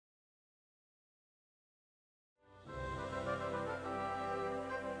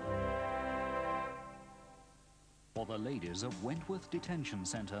For the ladies of Wentworth Detention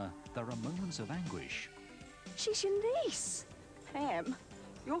Centre, there are moments of anguish. She's your niece. Pam,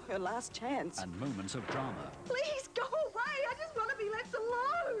 you're her last chance. And moments of drama. Please go away. I just want to be left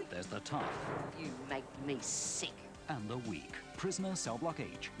alone. There's the tough. You make me sick. And the weak. Prisoner Cell Block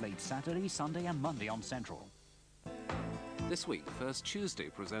H, late Saturday, Sunday and Monday on Central. This week, First Tuesday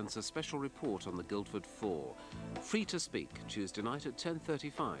presents a special report on the Guildford Four. Free to Speak, Tuesday night at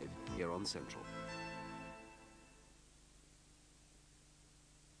 10:35, here on Central.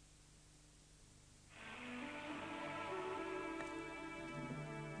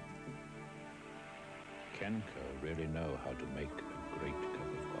 Kenco really know how to make a great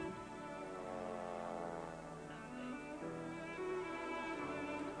cup of coffee.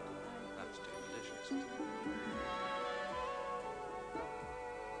 That's delicious.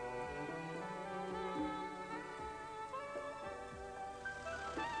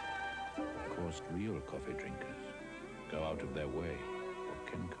 Of course, real coffee drinkers go out of their way for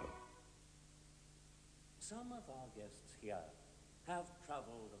Kenco. Some of our guests here have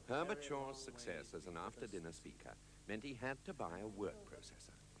travelled. Herbert Shaw's success as an after-dinner speaker meant he had to buy a word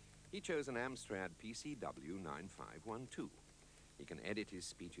processor. He chose an Amstrad PCW 9512. He can edit his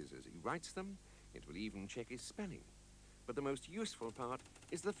speeches as he writes them. It will even check his spelling. But the most useful part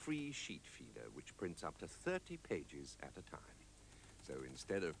is the free sheet feeder, which prints up to 30 pages at a time. So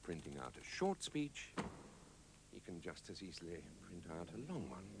instead of printing out a short speech, he can just as easily print out a long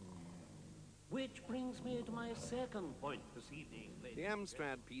one. Which brings me to my second point this evening, ladies. The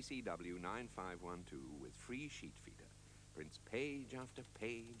Amstrad PCW 9512 with free sheet feeder prints page after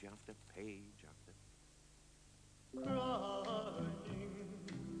page after page after... Crying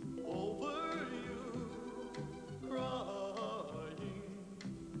over you, crying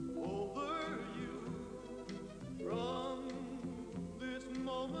over you. From this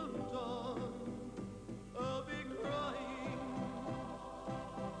moment on, I'll be crying,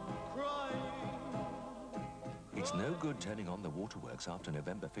 crying. It's no good turning on the waterworks after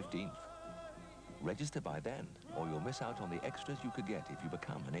November 15th. Register by then, or you'll miss out on the extras you could get if you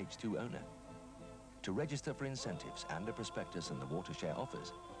become an H2 owner. To register for incentives and a prospectus and the water-share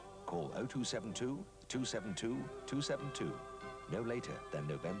offers, call 0272 272 272, no later than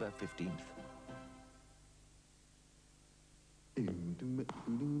November 15th.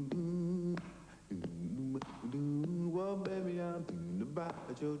 Well, baby, I'm thinking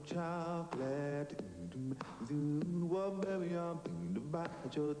about your chocolate. Well, baby, I'm thinking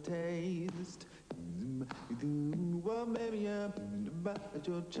about your taste. Well, baby, I'm thinking about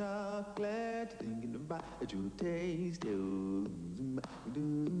your chocolate. Thinking about your taste.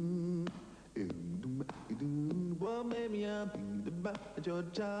 Well, baby, I'm thinking about your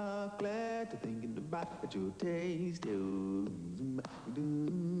chocolate. Thinking about your taste.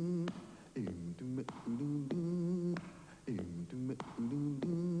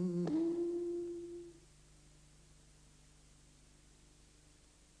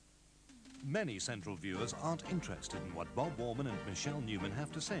 Many Central viewers aren't interested in what Bob Warman and Michelle Newman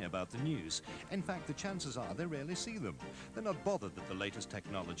have to say about the news. In fact, the chances are they rarely see them. They're not bothered that the latest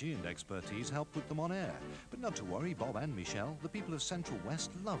technology and expertise help put them on air. But not to worry, Bob and Michelle, the people of Central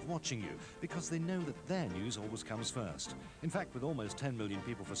West love watching you because they know that their news always comes first. In fact, with almost 10 million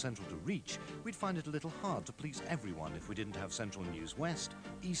people for Central to reach, we'd find it a little hard to please everyone if we didn't have Central News West,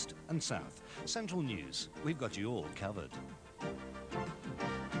 East and South. Central News, we've got you all covered.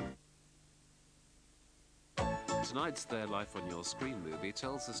 Tonight's Their Life on Your Screen movie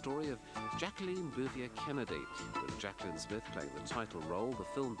tells the story of Jacqueline Bouvier Kennedy. With Jacqueline Smith playing the title role, the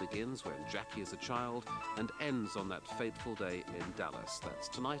film begins when Jackie is a child and ends on that fateful day in Dallas. That's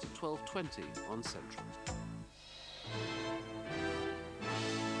tonight at 12:20 on Central.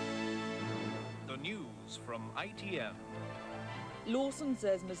 The news from ITN. Lawson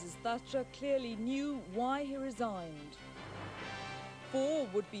says Mrs. Thatcher clearly knew why he resigned. 4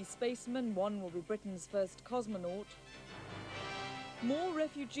 would-be spacemen, 1 will be Britain's first cosmonaut. More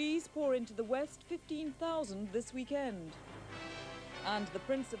refugees pour into the West, 15,000 this weekend. And the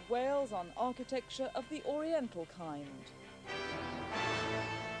Prince of Wales on architecture of the Oriental kind.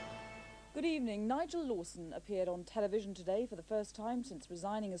 Good evening. Nigel Lawson appeared on television today for the first time since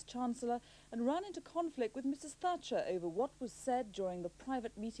resigning as Chancellor and ran into conflict with Mrs. Thatcher over what was said during the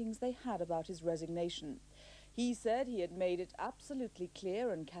private meetings they had about his resignation. He said he had made it absolutely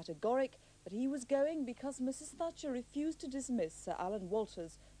clear and categoric that he was going because Mrs. Thatcher refused to dismiss Sir Alan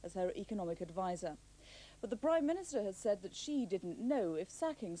Walters as her economic advisor. But the Prime Minister has said that she didn't know if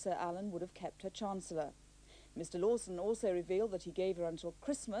sacking Sir Alan would have kept her Chancellor. Mr. Lawson also revealed that he gave her until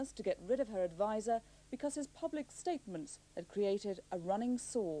Christmas to get rid of her advisor because his public statements had created a running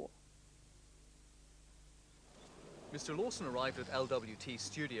sore. Mr. Lawson arrived at LWT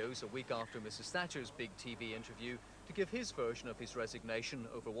Studios a week after Mrs. Thatcher's big TV interview to give his version of his resignation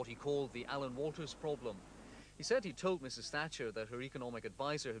over what he called the Alan Walters problem. He said he told Mrs. Thatcher that her economic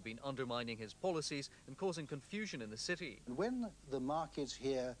advisor had been undermining his policies and causing confusion in the city. When the markets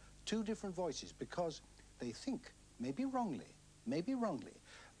hear two different voices, because they think, maybe wrongly,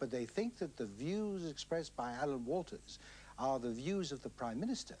 but they think that the views expressed by Alan Walters are the views of the Prime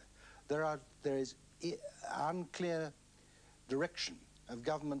Minister, there is unclear direction of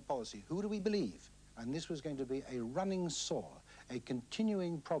government policy. Who do we believe? And this was going to be a running sore, a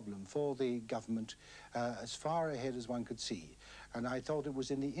continuing problem for the government as far ahead as one could see. And I thought it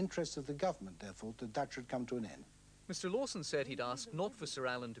was in the interest of the government, therefore, that that should come to an end. Mr. Lawson said he'd asked not for Sir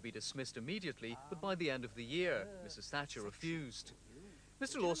Alan to be dismissed immediately, but by the end of the year. Mrs. Thatcher refused.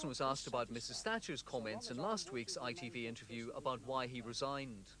 Mr. Lawson was asked about Mrs. Thatcher's comments in last week's ITV interview about why he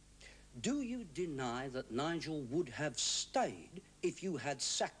resigned. Do you deny that Nigel would have stayed if you had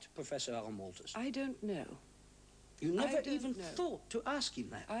sacked Professor Alan Walters? I don't know. You never even thought to ask him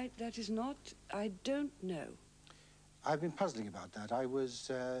that? I don't know. I've been puzzling about that. I was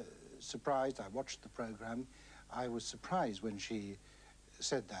surprised. I watched the programme. I was surprised when she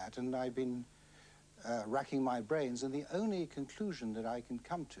said that, and I've been racking my brains, and the only conclusion that I can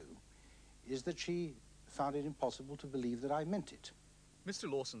come to is that she found it impossible to believe that I meant it. Mr.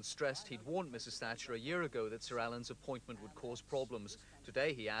 Lawson stressed he'd warned Mrs. Thatcher a year ago that Sir Alan's appointment would cause problems.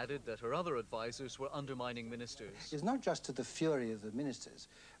 Today he added that her other advisers were undermining ministers. It's not just to the fury of the ministers,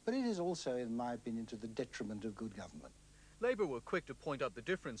 but it is also, in my opinion, to the detriment of good government. Labour were quick to point out the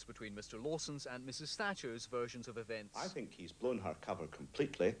difference between Mr. Lawson's and Mrs. Thatcher's versions of events. I think he's blown her cover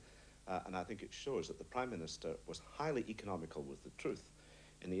completely, and I think it shows that the Prime Minister was highly economical with the truth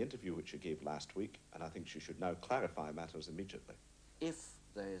in the interview which she gave last week, and I think she should now clarify matters immediately. If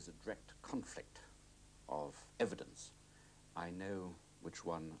there is a direct conflict of evidence, I know which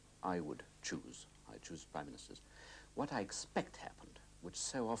one I would choose. I choose Prime Ministers. What I expect happened, which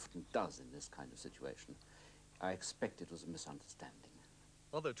so often does in this kind of situation, I expect it was a misunderstanding.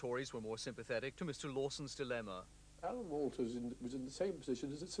 Other Tories were more sympathetic to Mr. Lawson's dilemma. Alan Walters was in the same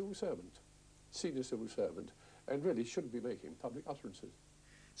position as a civil servant, senior civil servant, and really shouldn't be making public utterances.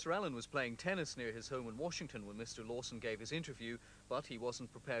 Sir Alan was playing tennis near his home in Washington when Mr. Lawson gave his interview, but he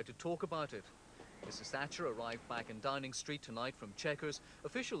wasn't prepared to talk about it. Mrs. Thatcher arrived back in Downing Street tonight from Chequers.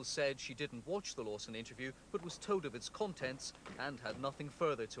 Officials said she didn't watch the Lawson interview, but was told of its contents and had nothing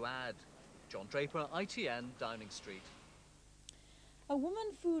further to add. John Draper, ITN, Downing Street. A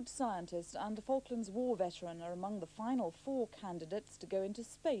woman food scientist and a Falklands War veteran are among the final 4 candidates to go into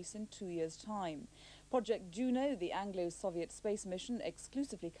space in 2 years' time. Project Juno, the Anglo-Soviet space mission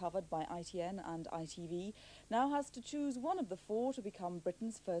exclusively covered by ITN and ITV, now has to choose one of the 4 to become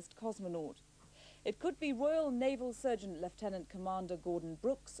Britain's first cosmonaut. It could be Royal Naval Surgeon Lieutenant Commander Gordon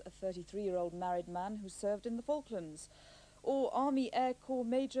Brooks, a 33-year-old married man who served in the Falklands, or Army Air Corps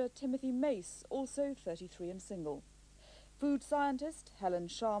Major Timothy Mace, also 33 and single. Food scientist Helen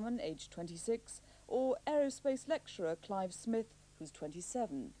Sharman, aged 26, or aerospace lecturer Clive Smith, who's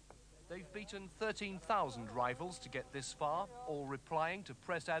 27. They've beaten 13,000 rivals to get this far, all replying to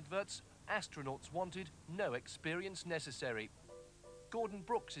press adverts, astronauts wanted, no experience necessary. Gordon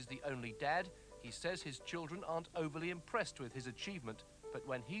Brooks is the only dad. He says his children aren't overly impressed with his achievement, but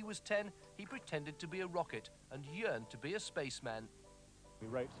when he was 10, he pretended to be a rocket and yearned to be a spaceman. We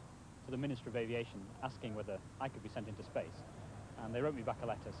wrote to the Minister of Aviation asking whether I could be sent into space, and they wrote me back a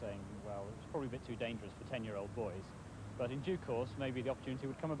letter saying, well, it's probably a bit too dangerous for 10-year-old boys, but in due course maybe the opportunity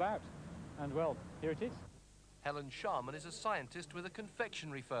would come about. And well, here it is. Helen Sharman is a scientist with a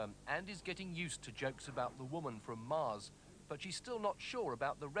confectionery firm and is getting used to jokes about the woman from Mars, but she's still not sure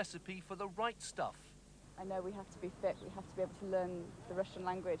about the recipe for the right stuff. I know we have to be fit, we have to be able to learn the Russian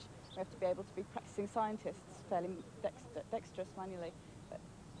language, we have to be able to be practicing scientists, fairly dexterous manually. But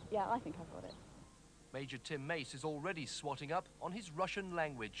yeah, I think I've got it. Major Tim Mace is already swatting up on his Russian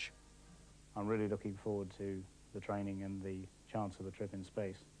language. I'm really looking forward to the training and the chance of the trip in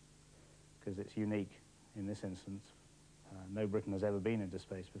space, because it's unique in this instance. No Briton has ever been into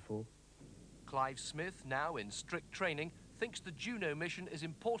space before. Clive Smith, now in strict training, thinks the Juno mission is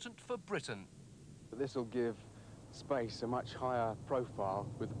important for Britain. This will give space a much higher profile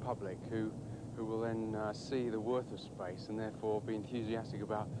with the public, who will then see the worth of space and therefore be enthusiastic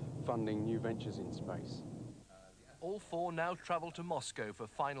about funding new ventures in space. All 4 now travel to Moscow for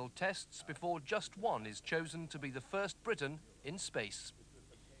final tests before just one is chosen to be the first Briton in space.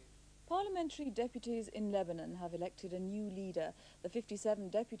 Parliamentary deputies in Lebanon have elected a new leader. The 57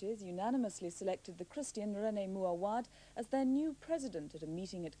 deputies unanimously selected the Christian René Mouawad as their new president at a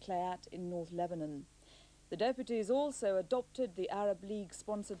meeting at Clayat in North Lebanon. The deputies also adopted the Arab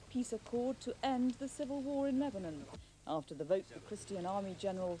League-sponsored peace accord to end the civil war in Lebanon. After the vote, the Christian Army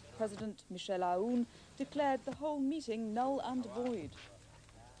General President Michel Aoun declared the whole meeting null and void.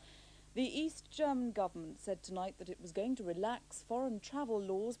 The East German government said tonight that it was going to relax foreign travel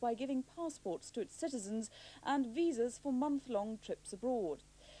laws by giving passports to its citizens and visas for month-long trips abroad.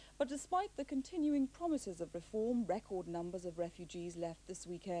 But despite the continuing promises of reform, record numbers of refugees left this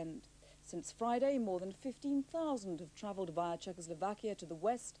weekend. Since Friday, more than 15,000 have travelled via Czechoslovakia to the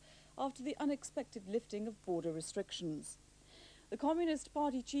west after the unexpected lifting of border restrictions. The Communist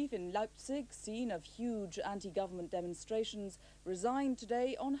Party chief in Leipzig, scene of huge anti-government demonstrations, resigned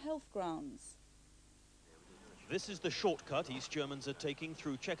today on health grounds. This is the shortcut East Germans are taking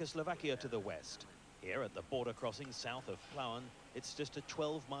through Czechoslovakia to the west. Here at the border crossing south of Plauen, it's just a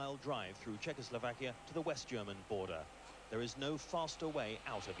 12-mile drive through Czechoslovakia to the West German border. There is no faster way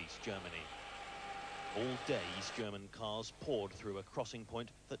out of East Germany. All day, East German cars poured through a crossing point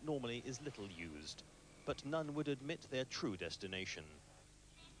that normally is little used. But none would admit their true destination.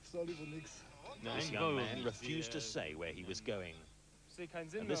 This young man refused to say where he was going.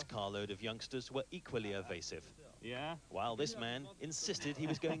 And this carload of youngsters were equally evasive. While this man insisted he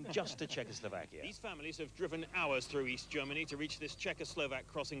was going just to Czechoslovakia. These families have driven hours through East Germany to reach this Czechoslovak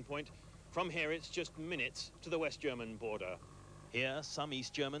crossing point. From here, it's just minutes to the West German border. Here, some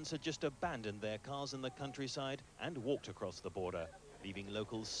East Germans had just abandoned their cars in the countryside and walked across the border, leaving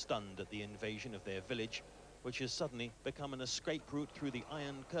locals stunned at the invasion of their village, which has suddenly become an escape route through the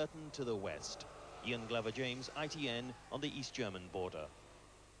Iron Curtain to the west. Ian Glover-James, ITN, on the East German border.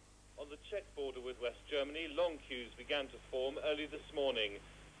 On the Czech border with West Germany, long queues began to form early this morning.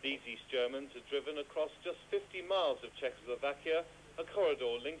 These East Germans had driven across just 50 miles of Czechoslovakia, a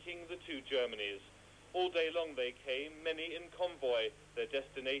corridor linking the two Germanys. All day long they came, many in convoy, their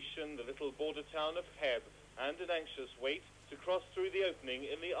destination the little border town of Heb, and an anxious wait to cross through the opening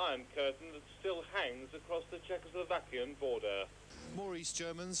in the Iron Curtain that still hangs across the Czechoslovakian border. More East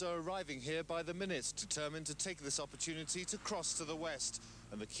Germans are arriving here by the minute, determined to take this opportunity to cross to the west,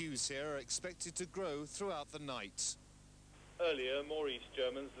 and the queues here are expected to grow throughout the night. Earlier, more East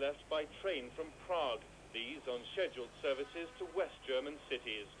Germans left by train from Prague, these on scheduled services to West German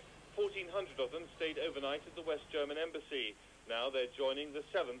cities. 1,400 of them stayed overnight at the West German embassy. Now they're joining the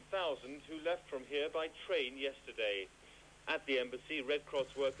 7,000 who left from here by train yesterday. At the embassy, Red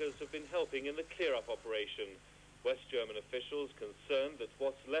Cross workers have been helping in the clear-up operation. West German officials, concerned that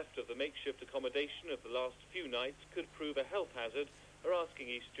what's left of the makeshift accommodation of the last few nights could prove a health hazard, are asking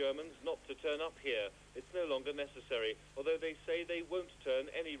East Germans not to turn up here. It's no longer necessary, although they say they won't turn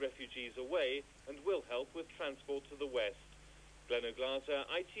any refugees away and will help with transport to the west. Glenn Glaser,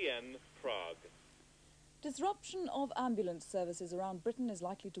 ITN, Prague. Disruption of ambulance services around Britain is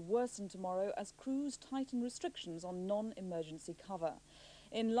likely to worsen tomorrow as crews tighten restrictions on non-emergency cover.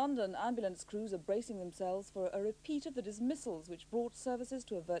 In London, ambulance crews are bracing themselves for a repeat of the dismissals which brought services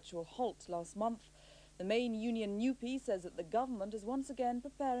to a virtual halt last month. The main union NUPE says that the government is once again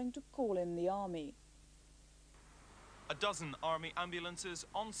preparing to call in the army. A dozen army ambulances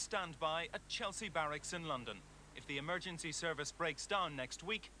on standby at Chelsea Barracks in London. If the emergency service breaks down next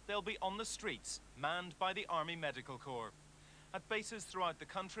week, they'll be on the streets, manned by the Army Medical Corps. At bases throughout the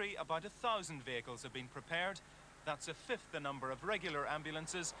country, about 1,000 vehicles have been prepared. That's a fifth the number of regular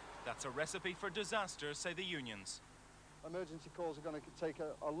ambulances. That's a recipe for disaster, say the unions. Emergency calls are going to take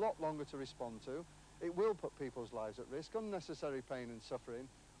a lot longer to respond to. It will put people's lives at risk. Unnecessary pain and suffering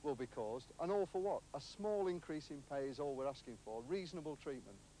will be caused. And all for what? A small increase in pay is all we're asking for. Reasonable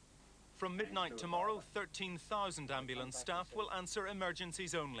treatment. From midnight tomorrow, 13,000 ambulance staff will answer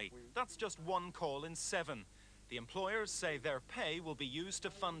emergencies only. That's just one call in 7. The employers say their pay will be used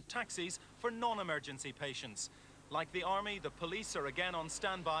to fund taxis for non-emergency patients. Like the army, the police are again on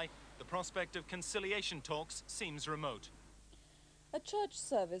standby. The prospect of conciliation talks seems remote. A church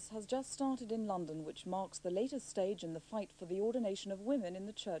service has just started in London, which marks the latest stage in the fight for the ordination of women in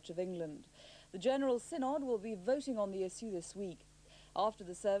the Church of England. The General Synod will be voting on the issue this week. After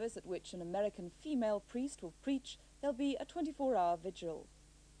the service, at which an American female priest will preach, there'll be a 24-hour vigil.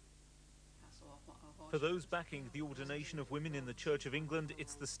 For those backing the ordination of women in the Church of England,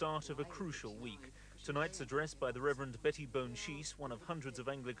 it's the start of a crucial week. Tonight's address by the Reverend Betty Bone-Shees, one of hundreds of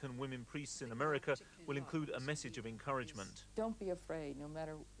Anglican women priests in America, will include a message of encouragement. Don't be afraid, no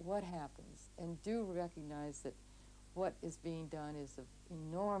matter what happens, and do recognize that what is being done is of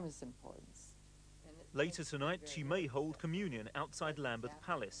enormous importance. Later tonight, she may hold communion outside Lambeth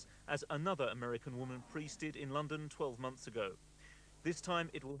Palace, as another American woman priest did in London 12 months ago. This time,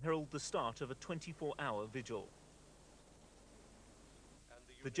 it will herald the start of a 24-hour vigil.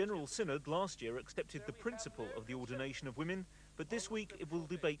 The General Synod last year accepted the principle of the ordination of women, but this week it will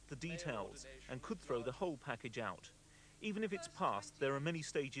debate the details and could throw the whole package out. Even if it's passed, there are many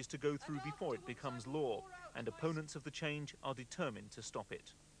stages to go through before it becomes law, and opponents of the change are determined to stop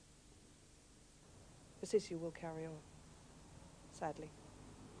it. This issue will carry on, sadly,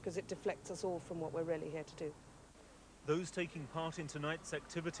 because it deflects us all from what we're really here to do. Those taking part in tonight's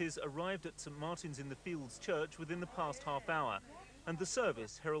activities arrived at St Martin's in the Fields Church within the past half hour, and the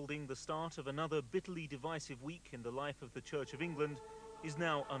service heralding the start of another bitterly divisive week in the life of the Church of England is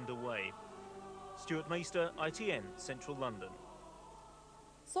now underway. Stuart Maister, ITN, Central London.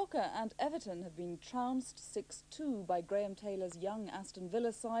 Soccer and Everton have been trounced 6-2 by Graham Taylor's young Aston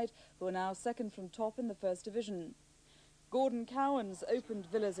Villa side, who are now second from top in the First Division. Gordon Cowans opened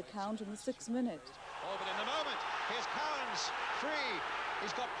Villa's account in the 6th minute. Oh, but in the moment, here's Cowans, free.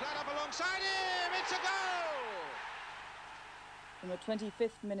 He's got Platt up alongside him. It's a goal! From a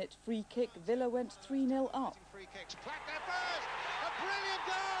 25th minute free kick, Villa went 3-0 up. Free kicks. Platt there first. A brilliant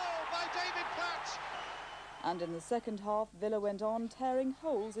goal by David Platt. And in the second half, Villa went on, tearing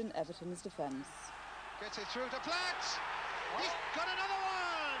holes in Everton's defence. Gets it through to Platt. He's got another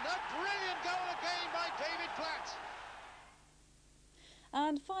one. A brilliant goal again by David Platt.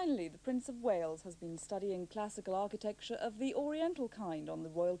 And finally, the Prince of Wales has been studying classical architecture of the Oriental kind on the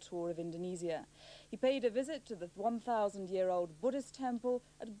royal tour of Indonesia. He paid a visit to the 1,000-year-old Buddhist temple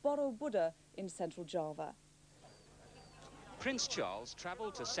at Borobudur in central Java. Prince Charles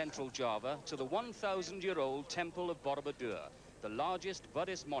travelled to central Java to the 1,000-year-old temple of Borobudur, the largest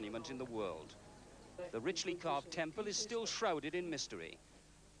Buddhist monument in the world. The richly carved temple is still shrouded in mystery.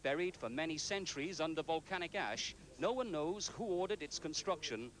 Buried for many centuries under volcanic ash, no one knows who ordered its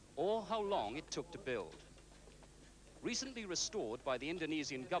construction or how long it took to build. Recently restored by the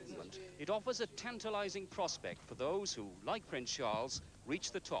Indonesian government, it offers a tantalizing prospect for those who, like Prince Charles,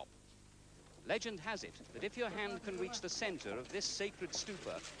 reach the top. Legend has it that if your hand can reach the center of this sacred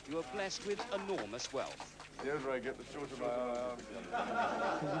stupa, you are blessed with enormous wealth. Here's where I get the short of my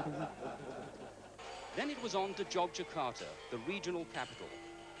arm. Then it was on to Yogyakarta, the regional capital,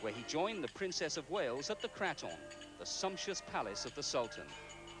 where he joined the Princess of Wales at the Kraton, the sumptuous palace of the Sultan.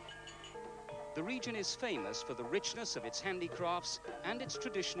 The region is famous for the richness of its handicrafts and its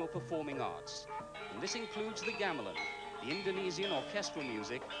traditional performing arts. And this includes the gamelan, the Indonesian orchestral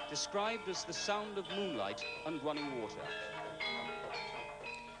music described as the sound of moonlight and running water.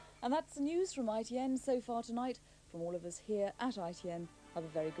 And that's the news from ITN so far tonight. From all of us here at ITN, have a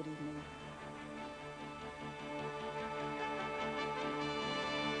very good evening.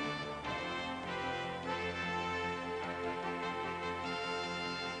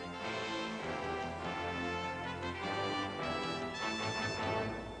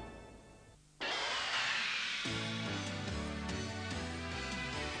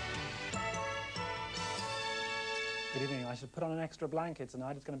 Good evening. I should put on an extra blanket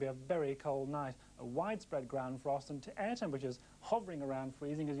tonight. It's going to be a very cold night. A widespread ground frost and air temperatures hovering around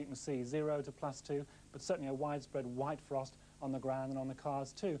freezing, as you can see, 0 to +2, but certainly a widespread white frost on the ground and on the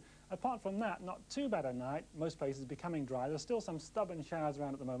cars too. Apart from that, not too bad at night. Most places becoming dry. There's still some stubborn showers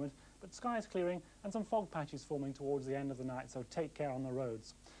around at the moment, but skies clearing and some fog patches forming towards the end of the night, so take care on the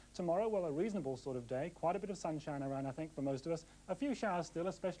roads. Tomorrow, well, a reasonable sort of day. Quite a bit of sunshine around, I think, for most of us. A few showers still,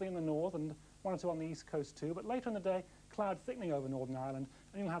 especially in the north, and 1 or 2 on the east coast too. But later in the day, cloud thickening over Northern Ireland,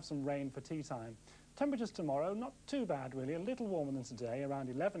 and you'll have some rain for tea time. Temperatures tomorrow, not too bad, really. A little warmer than today, around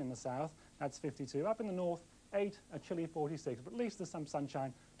 11 in the south. That's 52. Up in the north, 8, a chilly 46. But at least there's some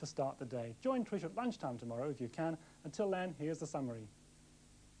sunshine to start the day. Join Trish at lunchtime tomorrow if you can. Until then, here's the summary.